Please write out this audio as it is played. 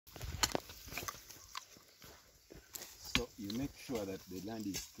you make sure that the land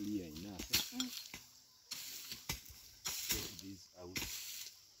is clear enough. Take these out.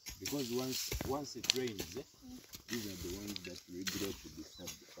 Because once it rains, these are the ones that will grow to disturb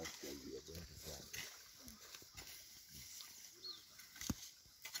the pastures we are going to plant.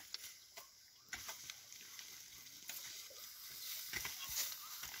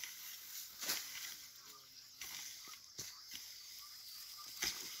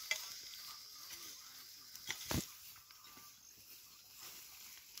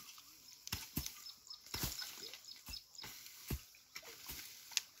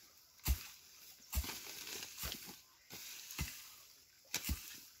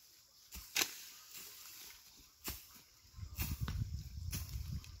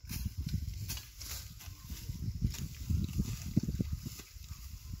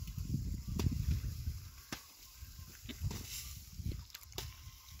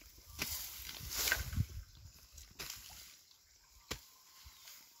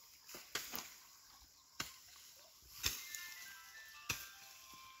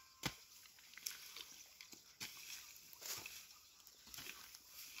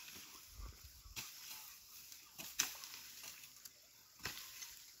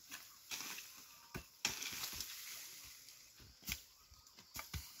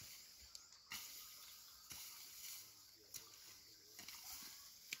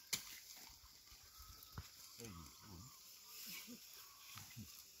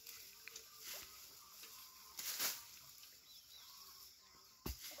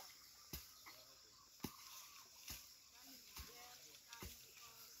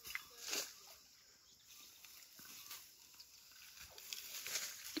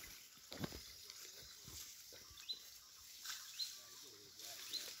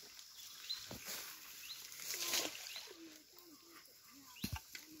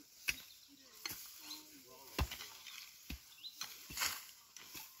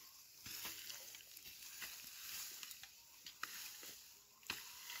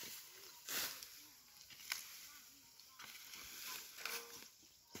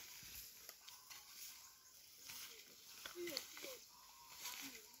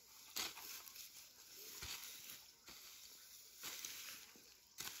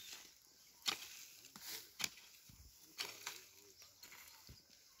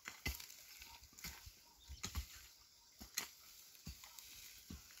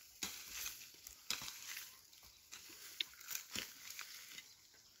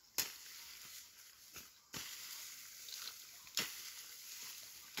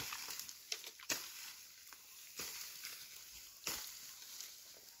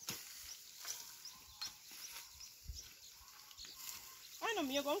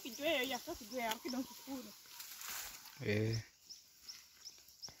 Mio con chi due ya sa due anche non si pure.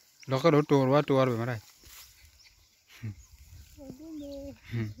 Lo ka do to wa to war be mara.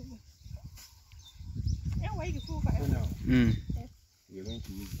 Yeah, why you cook? So now, We're going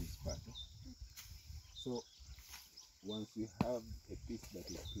to use this part. So once you have a piece that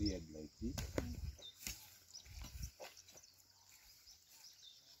is cleared like this,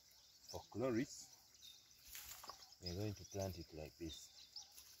 for chloris, we're going to plant it like this.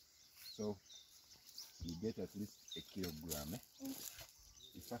 So you get at least a kilogram.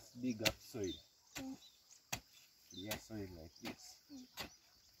 You first dig up soil. Clear soil like this.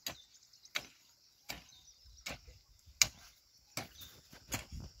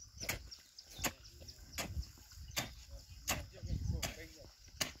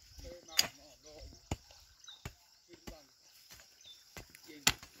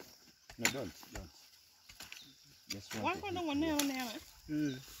 No, don't. Just One want no one there.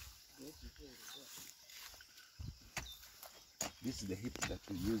 This is the heat that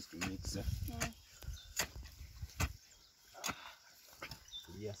we use to mix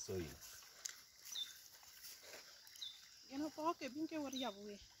clear soil. You know, pocket, think what you have.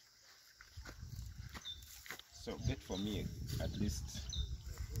 So get for me at least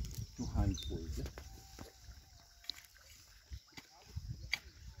 2 handfuls.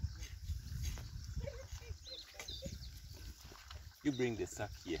 You bring the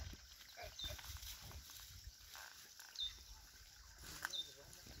sack here.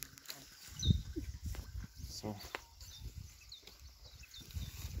 So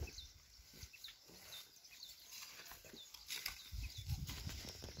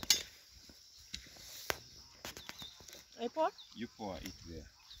I pour? You pour it there.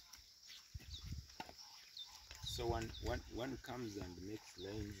 So one comes and makes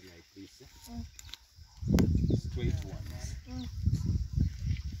lines like this. Straight ones.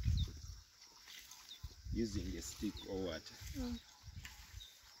 Using a stick or what.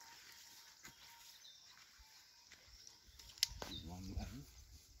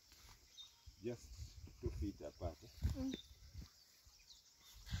 just 2 feet apart.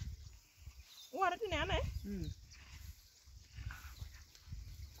 What is it?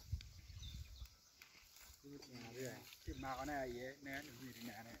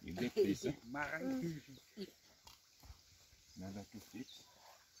 You get this, another 2 feet.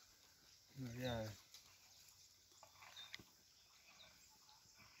 Yeah.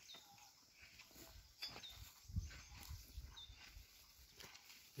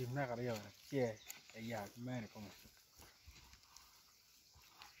 Tìm ra cái điều này, chè, cái nhà mẹ này không.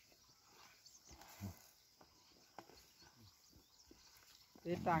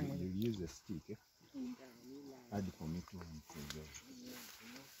 Cái tang You use a stick, hard for me to unfold.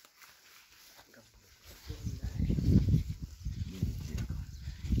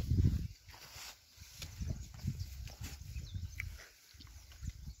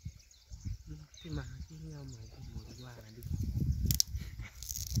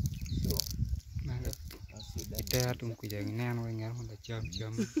 Đây tụi quỷ giờ nghe nó nghe nó là chôm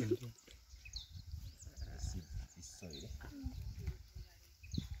chôm trên chứ.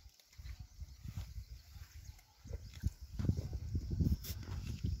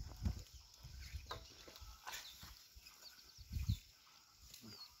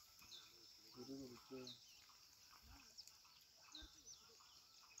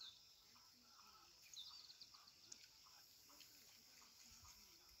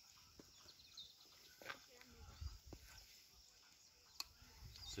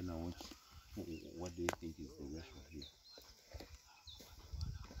 So now, what do you think is the ratio here?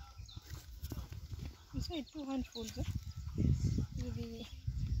 You say 2 handfuls, eh? Yes. With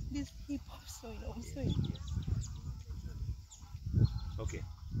this heap of soil also. Yes. Okay.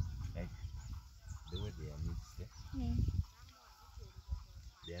 Like the way they are mixed,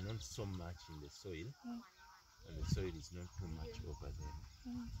 they are not so much in the soil, and the soil is not too much over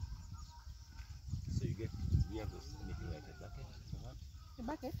them. So you have anything like a bucket for that? A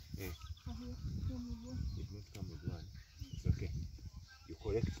bucket? Yes. It not come with one. It's okay. You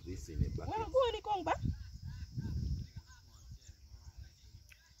collect this in a bucket. Well, go and come back.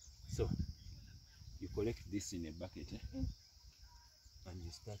 So you collect this in a bucket, and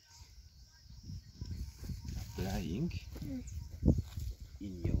you start applying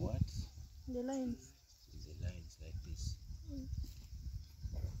in your what? The lines. In the lines like this. You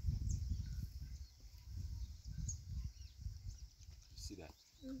see that?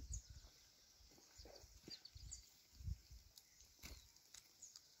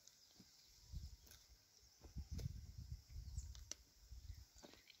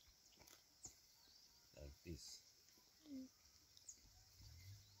 Like this.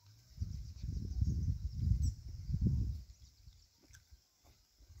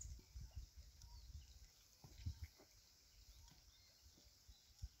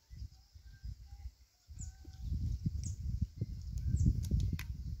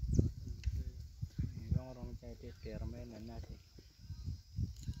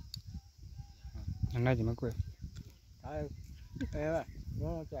 Anh gì mà quên. Ai, em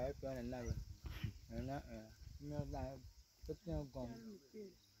nó chạy cho nên này, nó lại tất nhiên còn.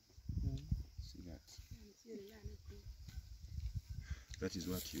 See that? That is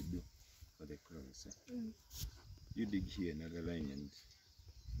what you do for the crows. You dig here another line and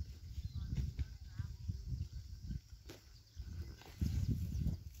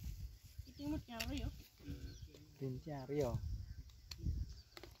Tìm cha rio.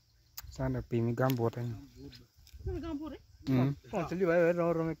 Sao được pin gambot anh? Gambot? Không, chỉ vậy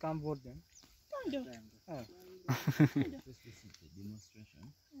rồi mới gambot chứ. Kind of. this is the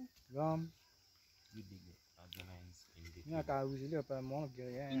demonstration. Gam. You dig other lines in between. Nhà cả uống liệu phải món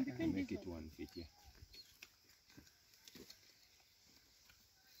kia vậy. Make it 1 feet, yeah.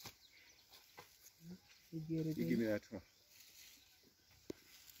 You give me that one.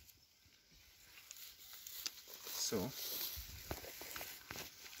 So let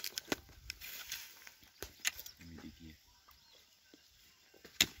me dig here.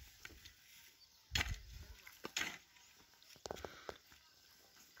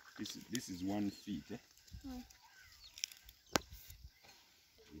 This is 1 feet, eh?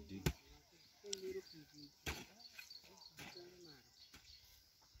 You dig.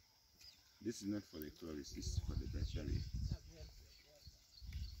 This is not for the chloris, this is for the bachelor.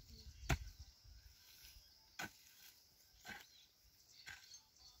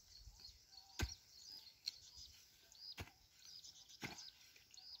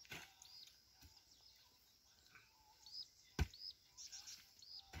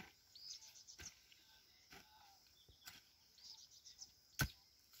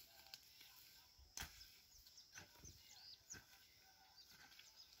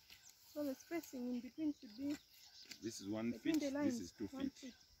 So So the spacing in between should be This is 1 between feet, the lines. this is 2 1 feet.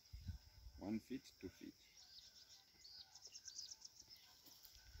 feet. 1 feet, 2 feet.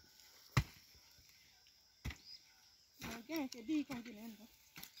 Okay, okay, D continent.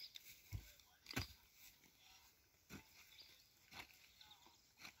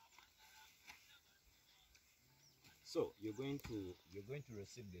 So you're going to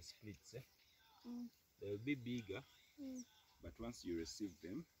receive the splits. They'll be bigger, but once you receive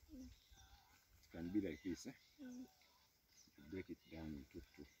them, it can be like this. You break it down into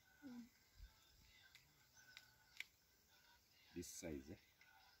 2. This size.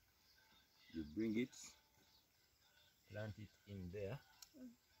 You bring it, plant it in there,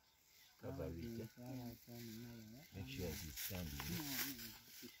 cover it. Make sure it is standing.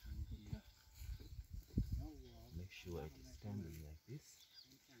 Make sure it is standing like this.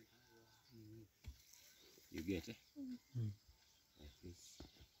 You get it? Like this.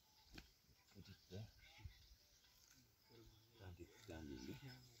 Put it there. Plant it standing.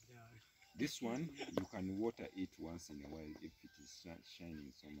 This one, you can water it once in a while if it is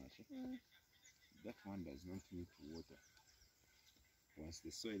shining so much. That one does not need to water. Once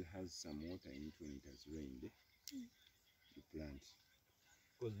the soil has some water in it when it has rained, you plant.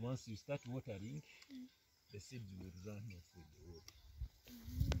 Because once you start watering, the seeds will run off with the water.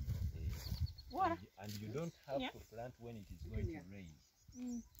 Water? And you don't have to plant when it is going to rain.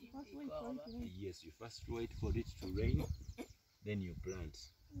 You first wait for it to rain. Yes, you first wait for it to rain, then you plant.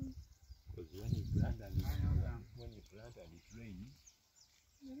 Because when you plant and it rains,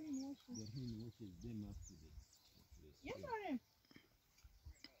 The rain washes. the rain washes them up to the place. Yes or no?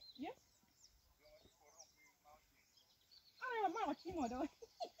 Yes? I am out of though.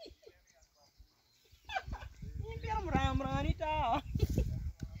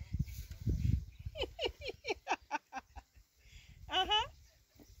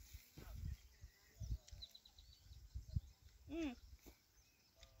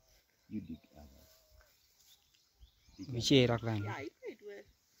 You dig others. Bị chê đặc lành. Yeah, it did well.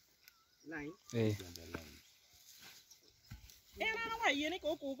 Line. Ê, Dig the line. And I know why you need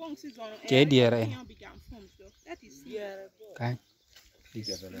to go on season. chế đìa đây. That is Cái. Dig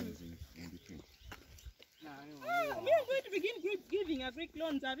the lines in between. Oh, we are going to begin giving agric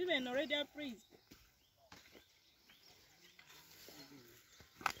loans. I've even already appraised.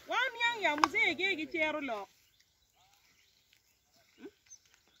 One young mosaic chero.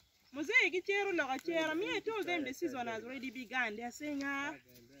 Mosaic chero chero. Me, I told them the season has already begun. They are saying,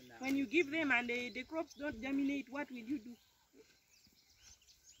 when you give them and the crops don't germinate, what will you do?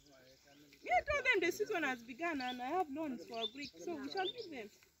 Me, I told them the season has begun and I have loans for agric, so we shall give them.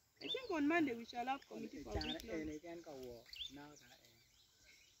 I think on Monday we shall have committee for agric loans.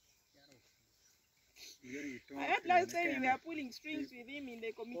 I heard last time we were pulling strings with him in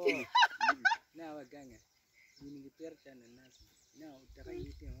the committee. Now again, you need to tell now, the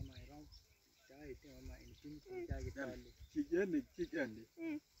right thing on my wrong.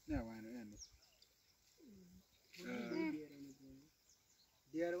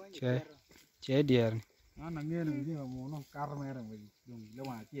 chế đìa. Nó nghe được gì mà nó caro mà rồi dùng lâu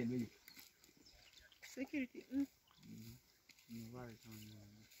mà tiền đi. Security.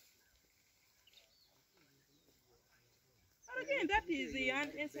 Again, that is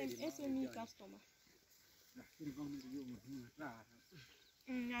an SME customer.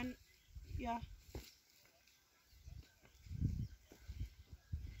 And yeah.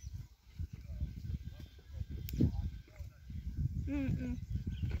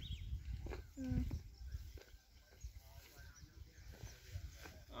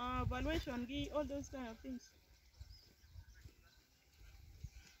 Valuation, all those kind of things.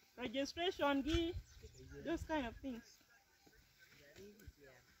 Registration, those kind of things.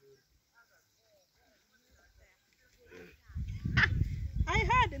 I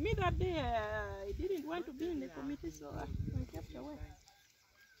heard me that day I didn't want to be in the committee, so I kept away.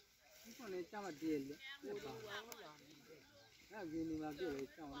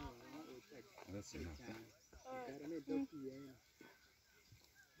 That's enough.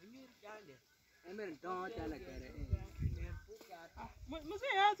 Mose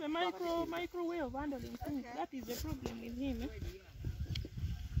has a microwave handling thing. That is the problem with him.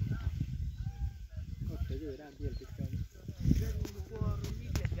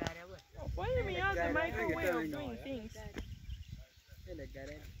 For him, he has a microwave of doing things.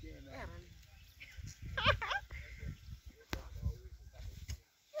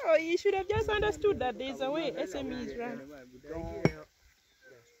 Oh, he should have just understood that there's a way SMEs run.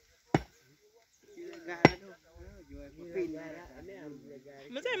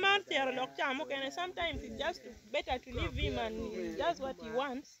 Sometimes it's just better to leave him and he does what he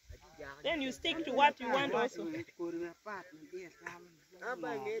wants then you stick to what you want also.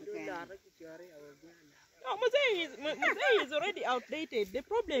 No, Mosaic is already outdated. The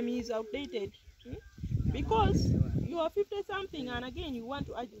problem is outdated. Because you are 50 something and again you want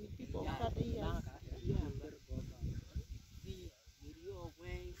to argue with people of 30 years.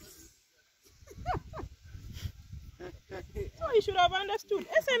 So you should have understood.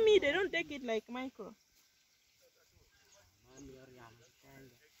 SME, they don't take it like micro.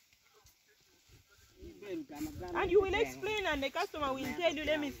 And you will explain and the customer will tell you,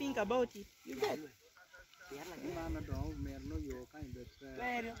 let me think about it. You get?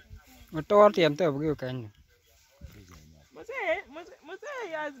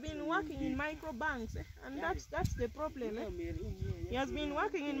 Mosaic has been working in micro banks, and that's the problem. He has been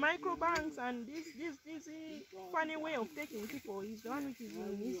working in micro banks, and this funny way of taking people is the one which is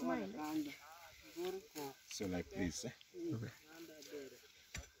in his mind. So like this.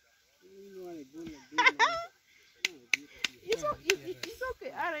 Okay. It's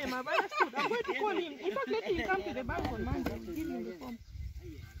okay. I'm going to call him. In fact, let him come to the bank on Monday to give him the form.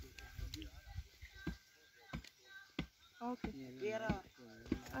 Okay.